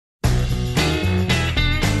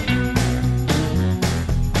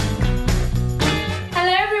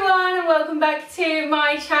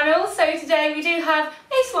girls, so today we do have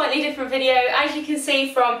a slightly different video, as you can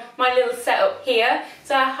see from my little setup here.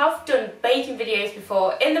 So I have done baking videos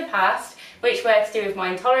before in the past, which were to do with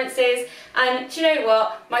my intolerances, and do you know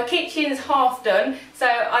what, my kitchen's half done, so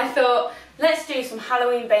I thought let's do some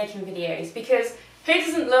Halloween baking videos, because who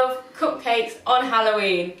doesn't love cupcakes on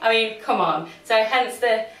Halloween? I mean, come on. So hence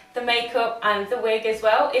the makeup and the wig as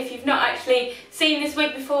well. If you've not actually seen this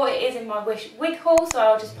wig before, it is in my wig haul, so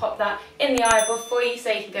I'll just pop that in the eye above for you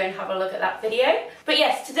so you can go and have a look at that video. But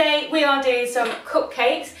yes, today we are doing some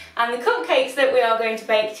cupcakes, and the cupcakes that we are going to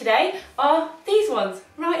bake today are these ones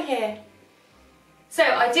right here. So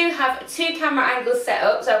I do have two camera angles set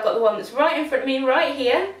up, so I've got the one that's right in front of me right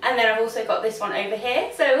here, and then I've also got this one over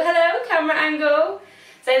here. So hello camera angle.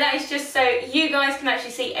 So that is just so you guys can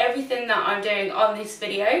actually see everything that I'm doing on this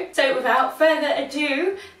video. So without further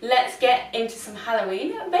ado, let's get into some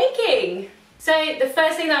Halloween baking. So the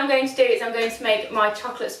first thing that I'm going to do is I'm going to make my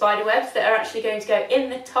chocolate spider webs that are actually going to go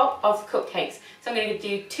in the top of the cupcakes. So I'm going to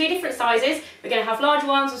do two different sizes. We're going to have larger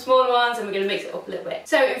ones and smaller ones, and we're going to mix it up a little bit.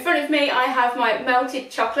 So in front of me I have my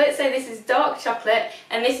melted chocolate. So this is dark chocolate,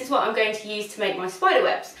 and this is what I'm going to use to make my spider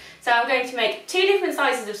webs. So I'm going to make two different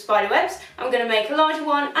sizes of spider webs. I'm going to make a larger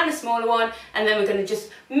one and a smaller one, and then we're going to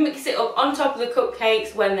just mix it up on top of the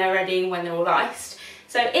cupcakes when they're ready and when they're all iced.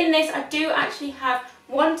 So in this I do actually have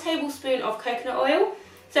 1 tablespoon of coconut oil.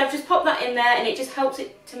 So I've just popped that in there, and it just helps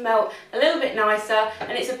it to melt a little bit nicer,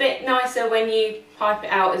 and it's a bit nicer when you pipe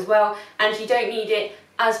it out as well, and you don't need it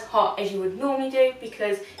as hot as you would normally do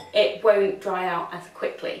because it won't dry out as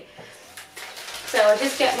quickly. So I'll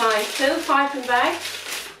just get my little piping bag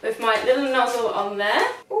with my little nozzle on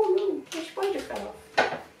there. Oh no, my spider fell off.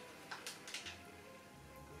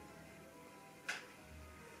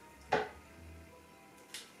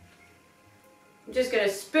 I'm just going to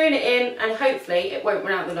spoon it in, and hopefully it won't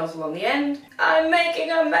run out the nozzle on the end. I'm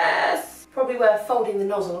making a mess! Probably worth folding the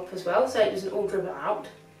nozzle up as well so it doesn't all dribble out.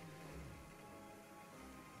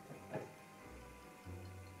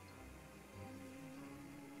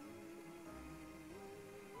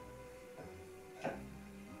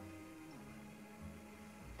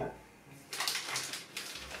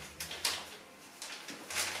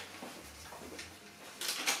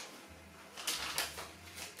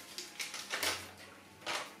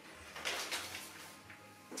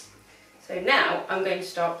 So now I'm going to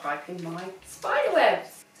start piping my spider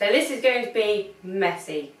webs. So this is going to be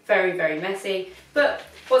messy, very, very messy. But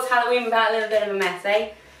what's Halloween without a little bit of a mess,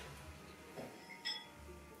 eh?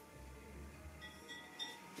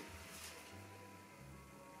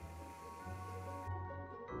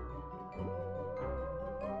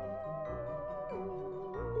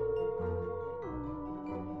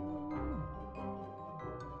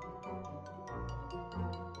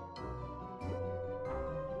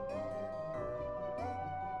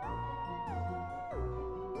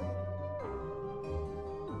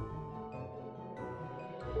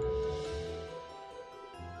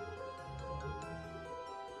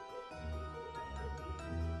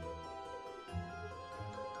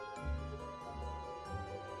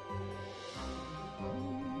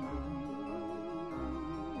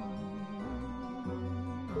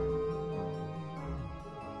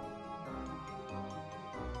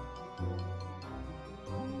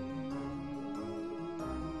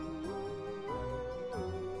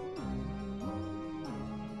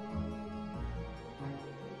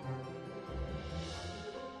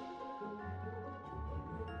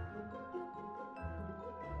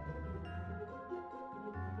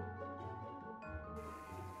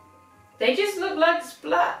 They just look like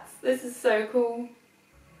splats. This is so cool.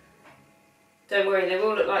 Don't worry, they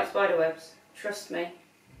will look like spider webs. Trust me.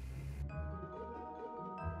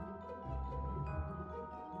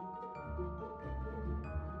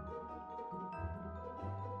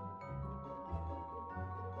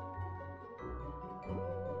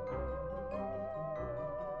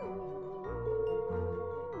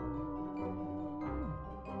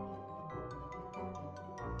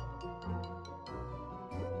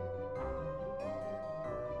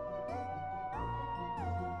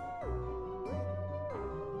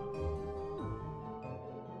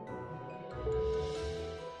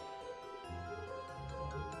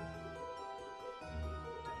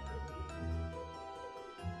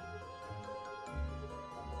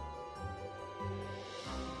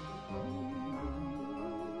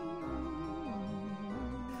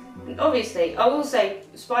 And obviously, I will say,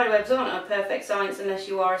 spider webs aren't a perfect science unless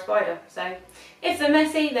you are a spider. So, if they're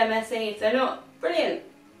messy, they're messy. If they're not, brilliant.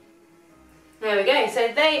 There we go.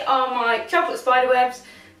 So they are my chocolate spider webs.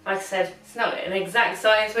 Like I said, it's not an exact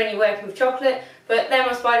science when you're working with chocolate, but they're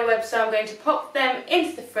my spider webs, so I'm going to pop them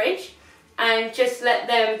into the fridge. and just let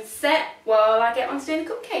them set while I get on to doing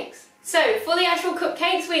the cupcakes. So for the actual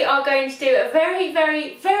cupcakes, we are going to do a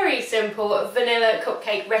very simple vanilla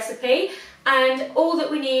cupcake recipe, and all that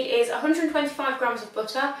we need is 125 grams of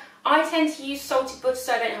butter. I tend to use salted butter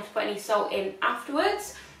so I don't have to put any salt in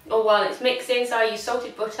afterwards or while it's mixing, so I use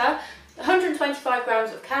salted butter, 125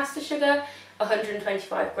 grams of caster sugar,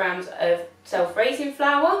 125 grams of self-raising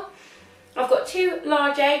flour. I've got 2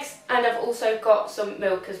 large eggs, and I've also got some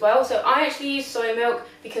milk as well. So I actually use soy milk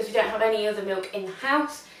because we don't have any other milk in the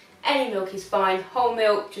house. Any milk is fine. Whole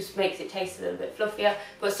milk just makes it taste a little bit fluffier,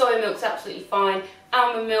 but soy milk's absolutely fine.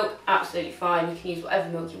 Almond milk, absolutely fine. You can use whatever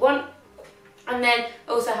milk you want. And then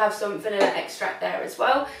also have some vanilla extract there as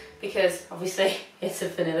well, because obviously it's a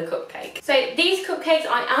vanilla cupcake. So these cupcakes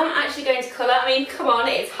I am actually going to colour. I mean, come on,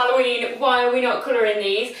 it's Halloween, why are we not colouring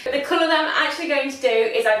these? But the colour that I'm actually going to do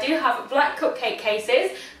is, I do have black cupcake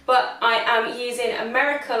cases, but I am using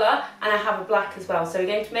Americolor and I have a black as well. So we're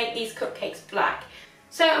going to make these cupcakes black.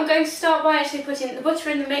 So I'm going to start by actually putting the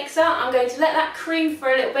butter in the mixer. I'm going to let that cream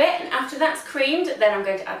for a little bit, and after that's creamed, then I'm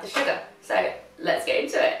going to add the sugar. So let's get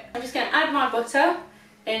into it. I'm just going to add my butter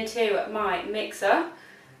into my mixer.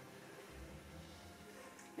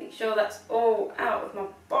 Make sure that's all out of my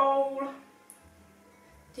bowl.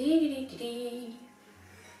 Dee-dee-dee-dee-dee.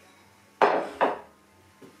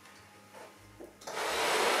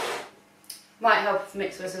 Might help if the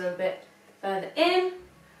mixer was a little bit further in.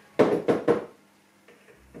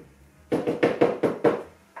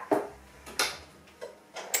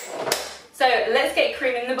 So let's get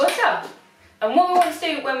creaming the butter. And what we want to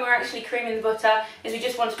do when we're actually creaming the butter is we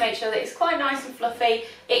just want to make sure that it's quite nice and fluffy.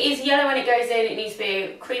 It is yellow when it goes in, it needs to be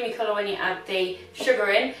a creamy colour when you add the sugar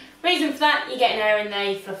in. Reason for that, you're getting air in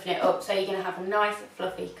there, you're fluffing it up, so you're going to have a nice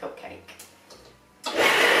fluffy cupcake.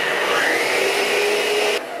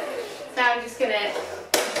 So I'm just going to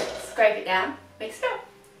scrape it down, mix it up.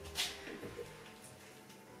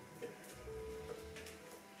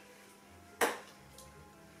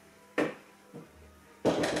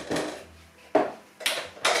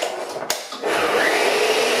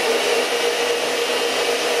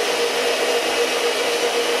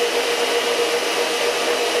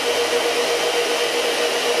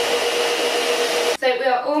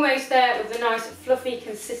 Almost there with a nice fluffy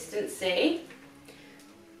consistency.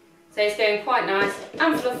 So it's going quite nice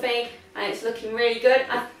and fluffy, and it's looking really good.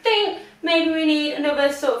 I think maybe we need another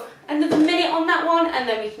minute on that one, and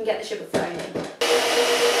then we can get the sugar thrown in.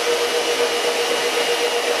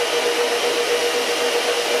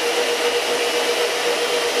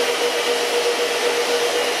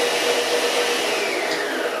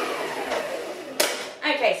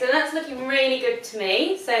 Okay, so that's looking really good to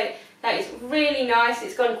me. So that is really nice.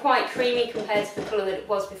 It's gone quite creamy compared to the colour that it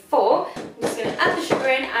was before. I'm just going to add the sugar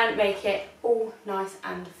in and make it all nice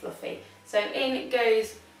and fluffy. So in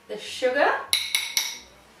goes the sugar.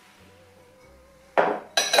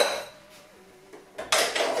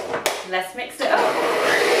 Let's mix it up.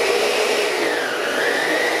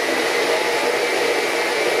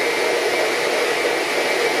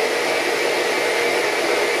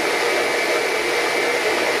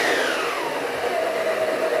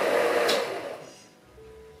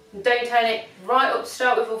 Don't turn it right up to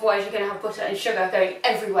start with, otherwise you're going to have butter and sugar going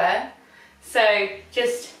everywhere. So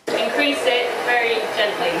just increase it very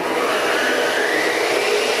gently.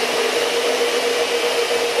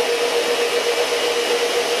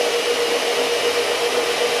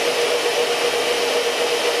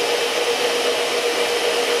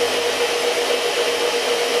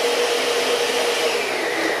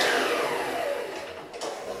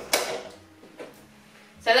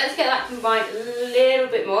 So let's get that combined a little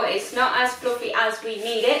bit more. It's not as fluffy as we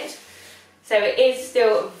need it. So it is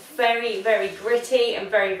still very gritty and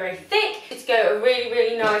very thick. It's got a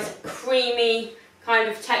really nice creamy kind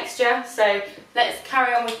of texture. So let's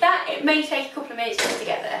carry on with that. It may take a couple of minutes just to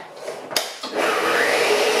get there.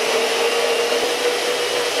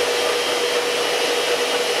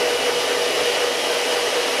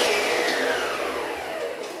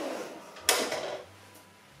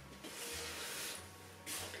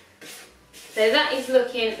 So that is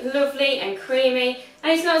looking lovely and creamy,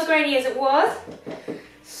 and it's not as grainy as it was.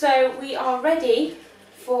 So we are ready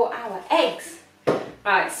for our eggs.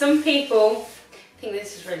 Right, some people think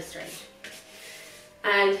this is really strange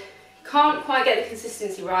and can't quite get the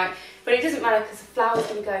consistency right, but it doesn't matter because the flour's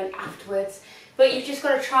going to go in afterwards. But you've just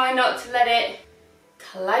got to try not to let it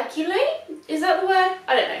coagulate. Is that the word?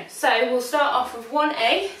 I don't know. So we'll start off with 1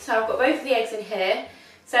 egg. So I've got both of the eggs in here.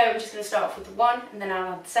 So I'm just going to start off with the 1, and then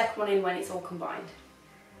I'll add the second one in when it's all combined.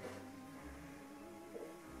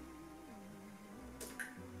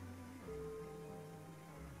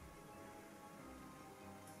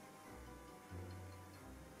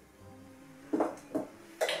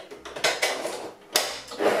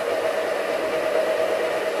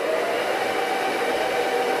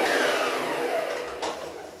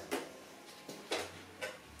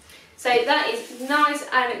 So that is nice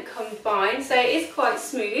and combined, so it is quite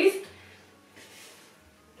smooth.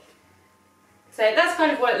 So that's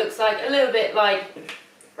kind of what it looks like, a little bit like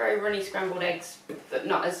very runny scrambled eggs, but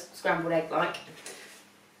not as scrambled egg like.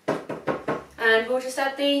 And we'll just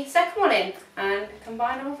add the second one in and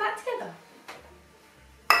combine all of that together.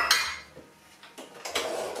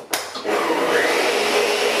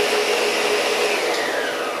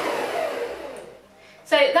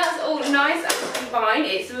 So that's all nice and combined,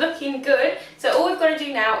 it's looking good. So all we've got to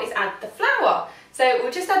do now is add the flour. So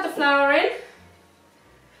we'll just add the flour in.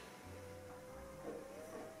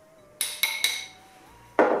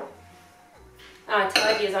 I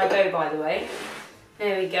tidy as I go, by the way.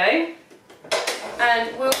 There we go.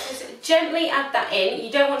 And we'll just gently add that in.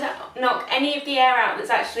 You don't want to knock any of the air out that's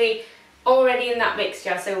actually already in that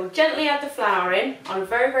mixture. So we'll gently add the flour in on a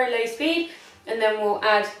very, very low speed, and then we'll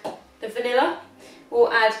add the vanilla.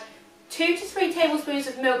 We'll add 2 to 3 tablespoons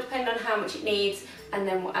of milk, depending on how much it needs, and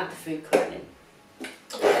then we'll add the food colouring in.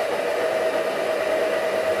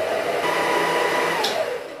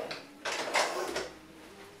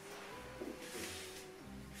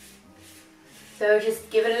 So just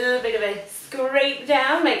give it a little bit of a scrape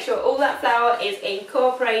down, make sure all that flour is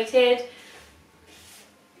incorporated.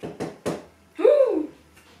 Woo!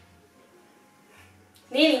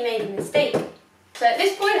 Nearly made a mistake. So at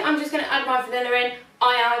this point I'm just going to add my vanilla in.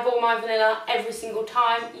 I eyeball my vanilla every single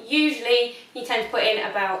time. Usually you tend to put in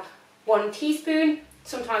about 1 teaspoon.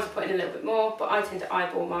 Sometimes I put in a little bit more, but I tend to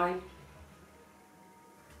eyeball mine.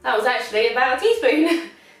 That was actually about a teaspoon.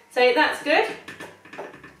 So that's good.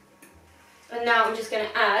 And now I'm just going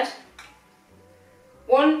to add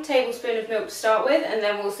 1 tablespoon of milk to start with, and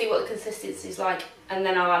then we'll see what the consistency is like, and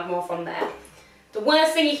then I'll add more from there. The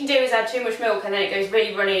worst thing you can do is add too much milk and then it goes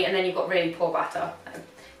really runny and then you've got really poor batter.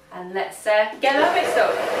 And let's get that mixed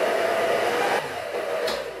up.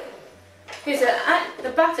 Okay, so the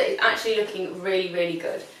batter is actually looking really, really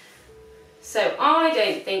good. So I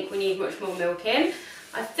don't think we need much more milk in.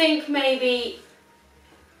 I think maybe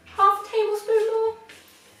half a tablespoon more.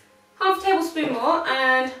 Half a tablespoon more,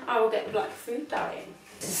 and I will get the black fruit dye in.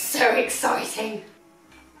 This is so exciting.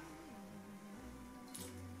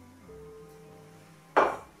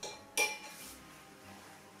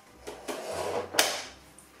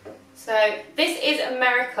 So this is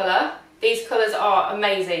Americolor. These colours are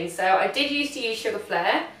amazing. So I did used to use Sugar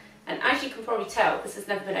Flare, and as you can probably tell, this has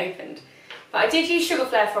never been opened. But I did use Sugar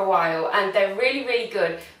Flare for a while, and they're really, really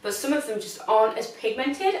good, but some of them just aren't as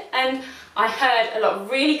pigmented, and I heard a lot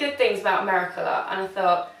of really good things about Americolor, and I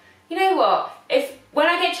thought, you know what, when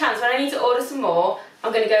I get a chance, when I need to order some more,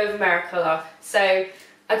 I'm going to go with Americolor. So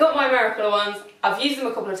I got my Americolor ones, I've used them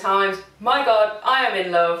a couple of times, my god, I am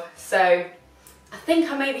in love, so I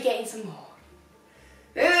think I may be getting some more.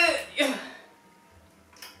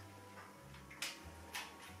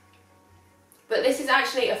 But this is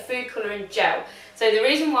actually a food colouring gel. So the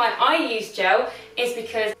reason why I use gel is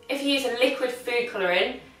because if you use a liquid food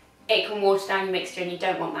colouring, it can water down your mixture and you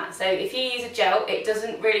don't want that. So if you use a gel, it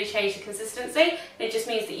doesn't really change the consistency. It just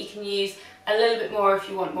means that you can use a little bit more if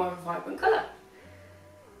you want more of a vibrant colour.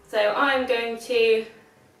 So I'm going to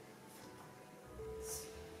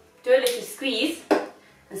do a little squeeze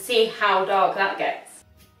and see how dark that gets.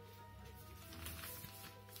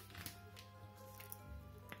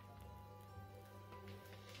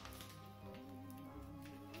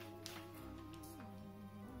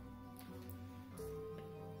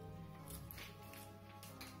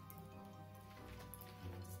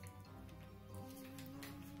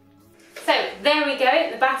 There we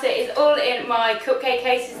go, the batter is all in my cupcake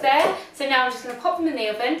cases there. So now I'm just going to pop them in the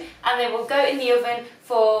oven, and they will go in the oven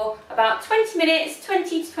for about 20 minutes,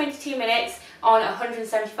 20 to 22 minutes on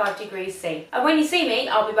 175 degrees C. And when you see me,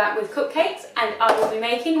 I'll be back with cupcakes and I will be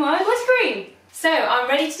making my buttercream. So I'm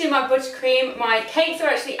ready to do my buttercream. My cakes are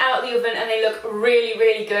actually out of the oven and they look really,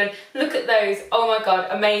 really good. Look at those, oh my god,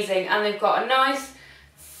 amazing. And they've got a nice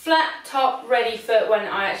flat top ready for when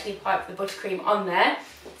I actually pipe the buttercream on there.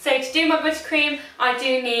 So to do my buttercream, I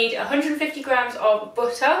do need 150 grams of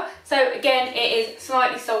butter. So again, it is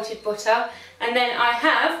slightly salted butter. And then I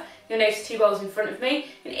have, you'll notice 2 bowls in front of me.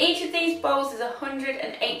 In each of these bowls is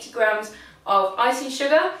 180 grams of icing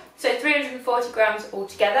sugar, so 340 grams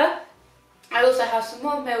altogether. I also have some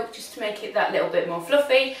more milk just to make it that little bit more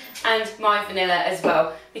fluffy, and my vanilla as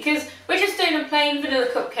well, because we're just doing a plain vanilla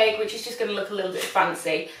cupcake which is just going to look a little bit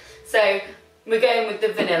fancy. So we're going with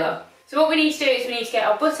the vanilla. So what we need to do is we need to get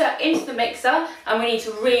our butter into the mixer and we need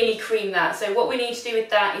to really cream that. So what we need to do with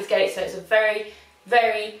that is get it so it's a very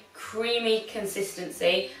very creamy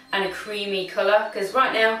consistency and a creamy colour, because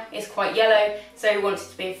right now it's quite yellow, so we want it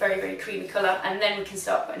to be a very, very creamy colour, and then we can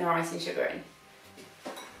start putting our icing sugar in.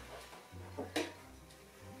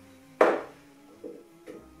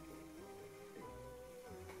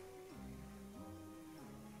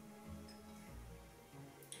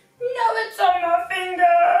 No, it's on my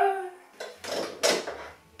finger!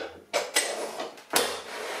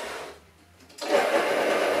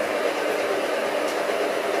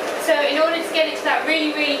 So in order to get it to that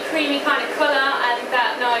really, really creamy kind of colour and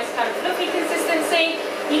that nice kind of fluffy consistency,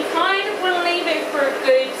 you kind of want to leave it for a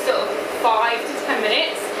good sort of 5 to 10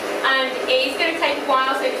 minutes. And it is going to take a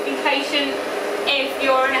while, so just be patient. If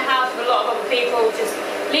you're in a house with a lot of other people, just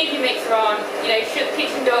leave your mixer on, you know, shut the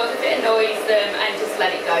kitchen doors if it annoys them, and just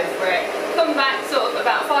let it go for it. Come back sort of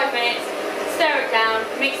about 5 minutes, stir it down,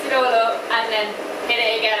 mix it all up, and then hit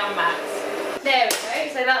it again on max. There we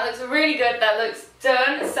go, so that looks really good, that looks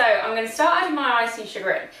done. So I'm going to start adding my icing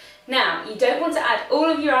sugar in. Now, you don't want to add all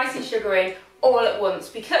of your icing sugar in all at once,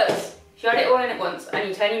 because if you add it all in at once and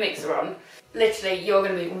you turn your mixer on, literally you're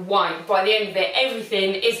going to be white. By the end of it,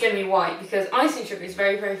 everything is going to be white, because icing sugar is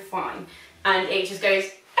very, very fine and it just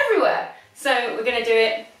goes everywhere. So we're going to do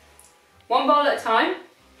it one bowl at a time,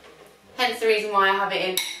 hence the reason why I have it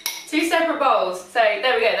in 2 separate bowls. So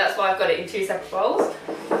there we go, that's why I've got it in 2 separate bowls.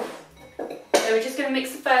 So we're just going to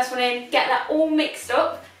mix the first one in, get that all mixed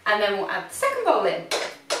up, and then we'll add the second bowl in.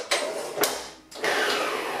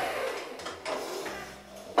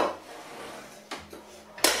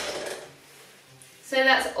 So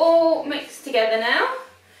that's all mixed together now.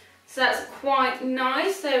 So that's quite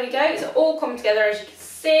nice, there we go. It's all come together, as you can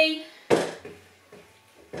see.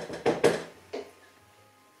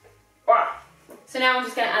 Wow. So now I'm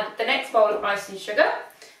just going to add the next bowl of icing sugar,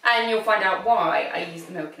 and you'll find out why I use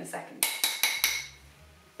the milk in a second.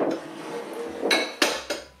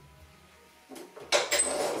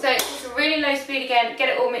 So it's a really low speed again, get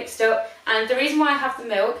it all mixed up. And the reason why I have the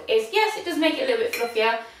milk is, yes, it does make it a little bit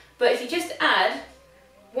fluffier, but if you just add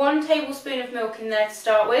 1 tablespoon of milk in there to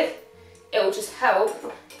start with, it will just help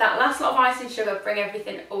that last lot of icing sugar bring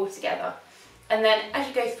everything all together. And then as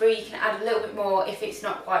you go through, you can add a little bit more if it's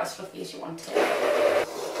not quite as fluffy as you want it.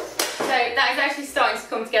 So that is actually starting to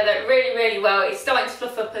come together really, really well. It's starting to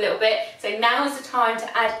fluff up a little bit. So now is the time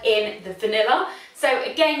to add in the vanilla. So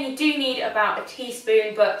again, you do need about a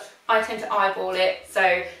teaspoon, but I tend to eyeball it.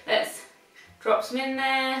 So let's drop some in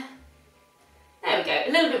there. There we go,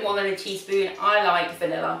 a little bit more than a teaspoon. I like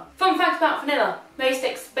vanilla. Fun fact about vanilla, most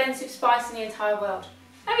expensive spice in the entire world.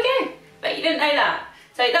 There we go, bet you didn't know that.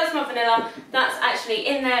 So that's my vanilla, that's actually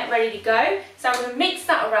in there, ready to go. So I'm going to mix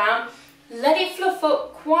that around, let it fluff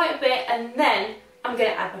up quite a bit, and then I'm going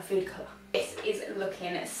to add my food colour. This is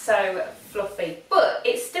looking so fluffy, but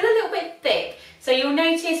it's still a little bit thick. So you'll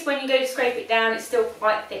notice when you go to scrape it down, it's still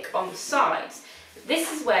quite thick on the sides.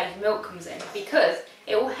 This is where your milk comes in, because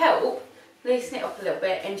it will help loosen it up a little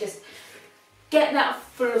bit and just get that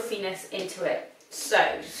fluffiness into it. So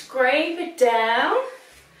scrape it down.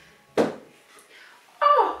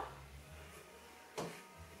 Oh!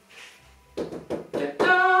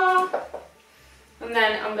 Ta-da! And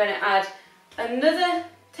then I'm going to add another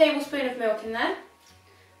tablespoon of milk in there.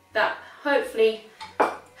 That hopefully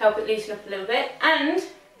help it loosen up a little bit. And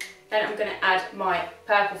then I'm going to add my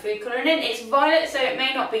purple food colouring in. It's violet, so it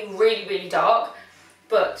may not be really, really dark,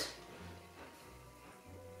 but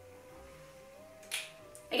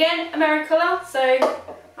again, Americolor, so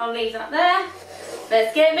I'll leave that there.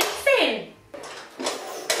 Let's get mixing.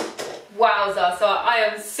 Wowza, so I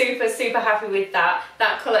am super, super happy with that.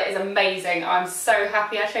 That colour is amazing. I'm so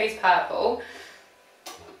happy I chose purple.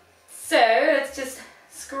 So let's just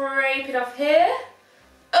scrape it off here.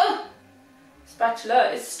 Oh,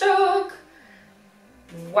 spatula is stuck.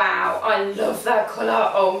 Wow, I love that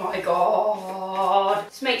colour, oh my god.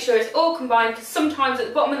 Just make sure it's all combined, because sometimes at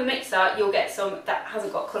the bottom of the mixer you'll get some that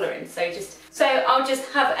hasn't got colour in, so I'll just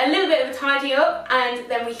have a little bit of a tidy up, and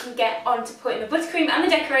then we can get on to putting the buttercream and the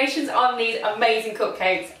decorations on these amazing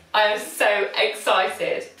cupcakes. I am so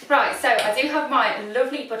excited. Right, so I do have my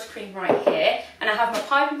lovely buttercream right here, and I have my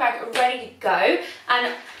piping bag ready to go,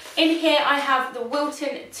 and in here I have the Wilton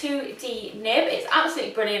 2D nib. It's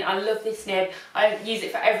absolutely brilliant. I love this nib. I use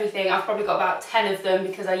it for everything. I've probably got about 10 of them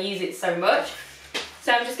because I use it so much.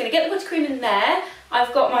 So I'm just going to get the buttercream in there.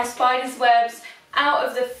 I've got my spider's webs out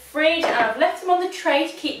of the fridge, and I've left them on the tray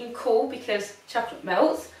to keep them cool because chocolate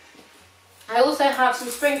melts. I also have some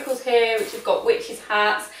sprinkles here which have got witches'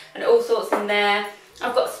 hats and all sorts in there.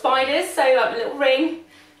 I've got spiders, so like a little ring,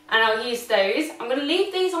 and I'll use those. I'm going to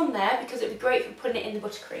leave these on there because it would be great for putting it in the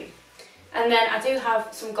buttercream. And then I do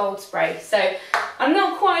have some gold spray. So I'm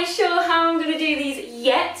not quite sure how I'm going to do these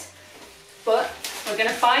yet, but we're going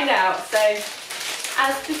to find out. So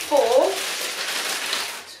as before,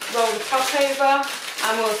 roll the top over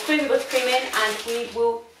and we'll squeeze the buttercream in and we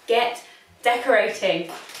will get decorating.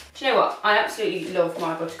 Do you know what? I absolutely love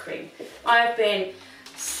my buttercream. I've been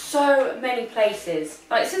so many places.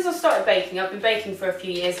 Like since I started baking, I've been baking for a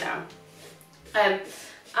few years now. And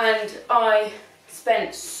I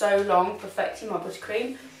spent so long perfecting my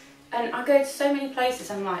buttercream. And I go to so many places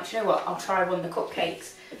and I'm like, do you know what? I'll try one of the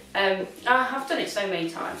cupcakes. I have done it so many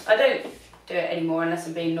times. I don't do it anymore unless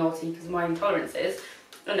I'm being naughty because of my intolerances.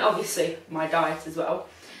 And obviously my diet as well.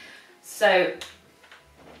 So,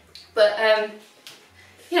 but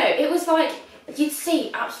you know, it was like, you'd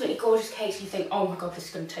see absolutely gorgeous cakes and you think, oh my god, this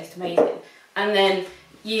is going to taste amazing. And then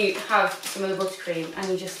you have some of the buttercream and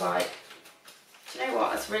you're just like, do you know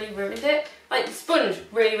what, that's really ruined it. Like the sponge,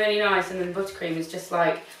 really, really nice, and then the buttercream is just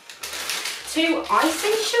like too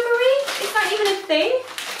icing sugary. Is that even a thing?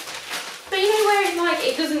 But you know where it's like,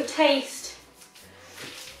 it doesn't taste,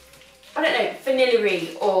 I don't know,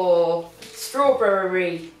 vanilla-y or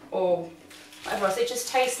strawberry or whatever else. It just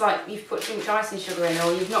tastes like you've put too much icing sugar in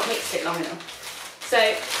or you've not mixed it long enough. So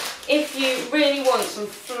if you really want some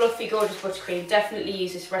fluffy, gorgeous buttercream, definitely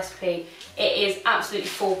use this recipe. It is absolutely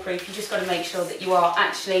foolproof. You just got to make sure that you are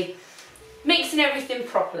actually mixing everything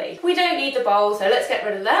properly. We don't need the bowl, so let's get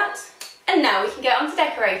rid of that. And now we can get on to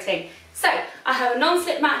decorating. So I have a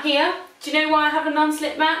non-slip mat here. Do you know why I have a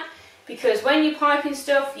non-slip mat? Because when you're piping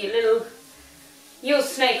stuff, you'll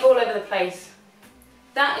snake all over the place.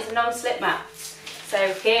 That is a non-slip mat.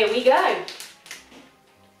 So here we go.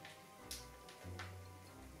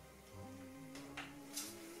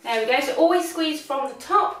 There we go. So always squeeze from the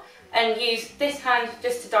top and use this hand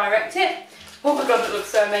just to direct it. Oh my god, it looks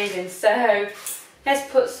so amazing. So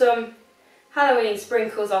let's put some Halloween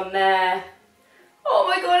sprinkles on there. Oh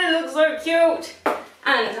my god, it looks so cute.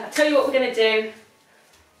 And I'll tell you what we're going to do.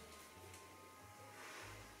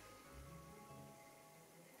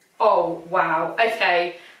 Oh wow,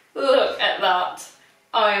 okay, look at that.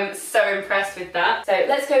 I am so impressed with that. So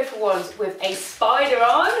let's go for ones with a spider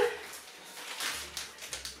on.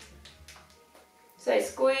 So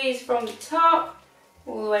squeeze from the top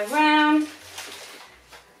all the way around.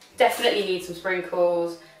 Definitely need some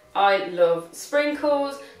sprinkles. I love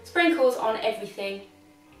sprinkles. Sprinkles on everything.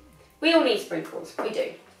 We all need sprinkles, we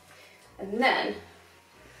do. And then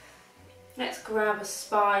let's grab a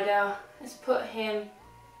spider. Let's put him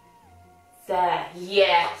there.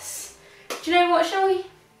 Yes. Do you know what, shall we?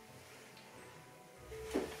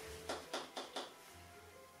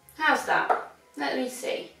 How's that? Let me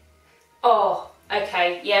see. Oh,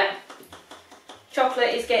 okay, yeah.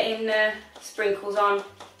 Chocolate is getting sprinkles on.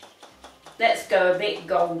 Let's go a bit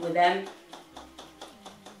gold with them.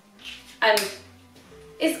 And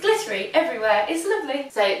it's glittery everywhere. It's lovely.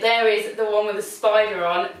 So there is the one with the spider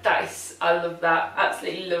on. That is, I love that.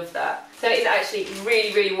 Absolutely love that. So it's actually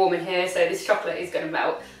really, really warm in here, so this chocolate is going to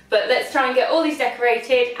melt. But let's try and get all these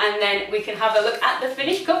decorated and then we can have a look at the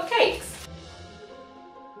finished cupcakes.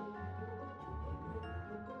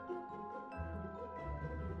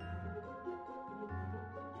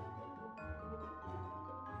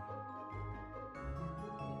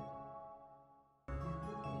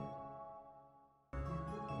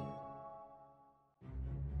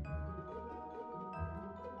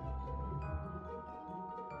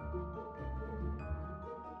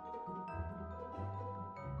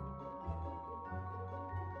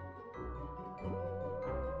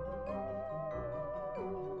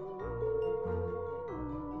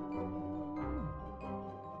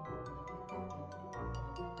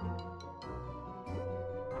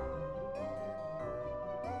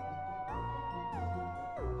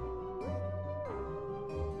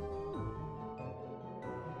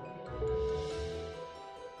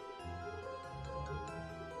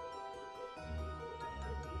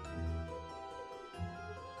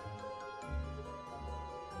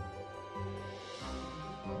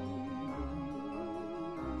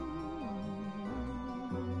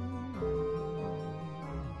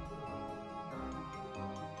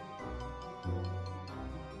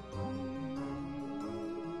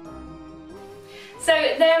 So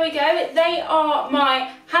there we go, they are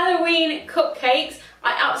my Halloween cupcakes.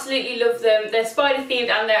 I absolutely love them. They're spider themed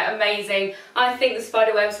and they're amazing. I think the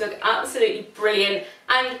spider webs look absolutely brilliant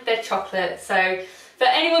and they're chocolate. So for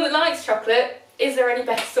anyone that likes chocolate, is there any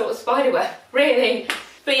better sort of spider web? Really?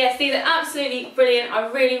 But yes, these are absolutely brilliant.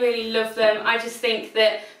 I really love them. I just think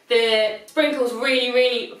that the sprinkles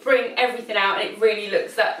really bring everything out, and it really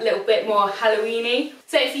looks that little bit more Halloween-y.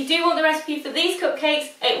 So if you do want the recipe for these cupcakes,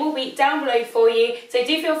 it will be down below for you. So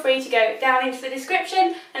do feel free to go down into the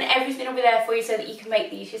description and everything will be there for you so that you can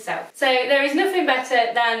make these yourself. So there is nothing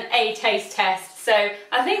better than a taste test. So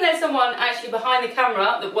I think there's someone actually behind the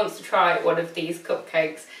camera that wants to try one of these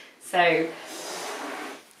cupcakes. So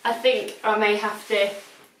I think I may have to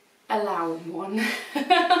allow him one.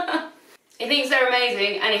 He thinks they're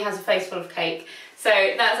amazing and he has a face full of cake. So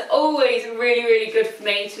that's always really good for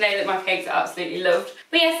me to know that my cakes are absolutely loved.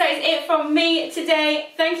 But yes, that is it from me today.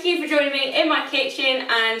 Thank you for joining me in my kitchen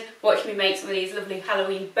and watching me make some of these lovely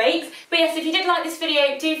Halloween bakes. But yes, if you did like this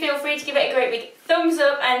video, do feel free to give it a great big thumbs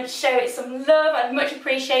up and show it some love. I'd much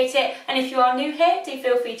appreciate it. And if you are new here, do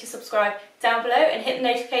feel free to subscribe down below and hit the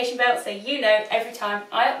notification bell so you know every time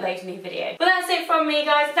I upload a new video. Well, that's it from me,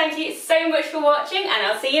 guys. Thank you so much for watching and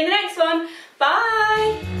I'll see you in the next one.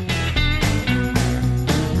 Bye!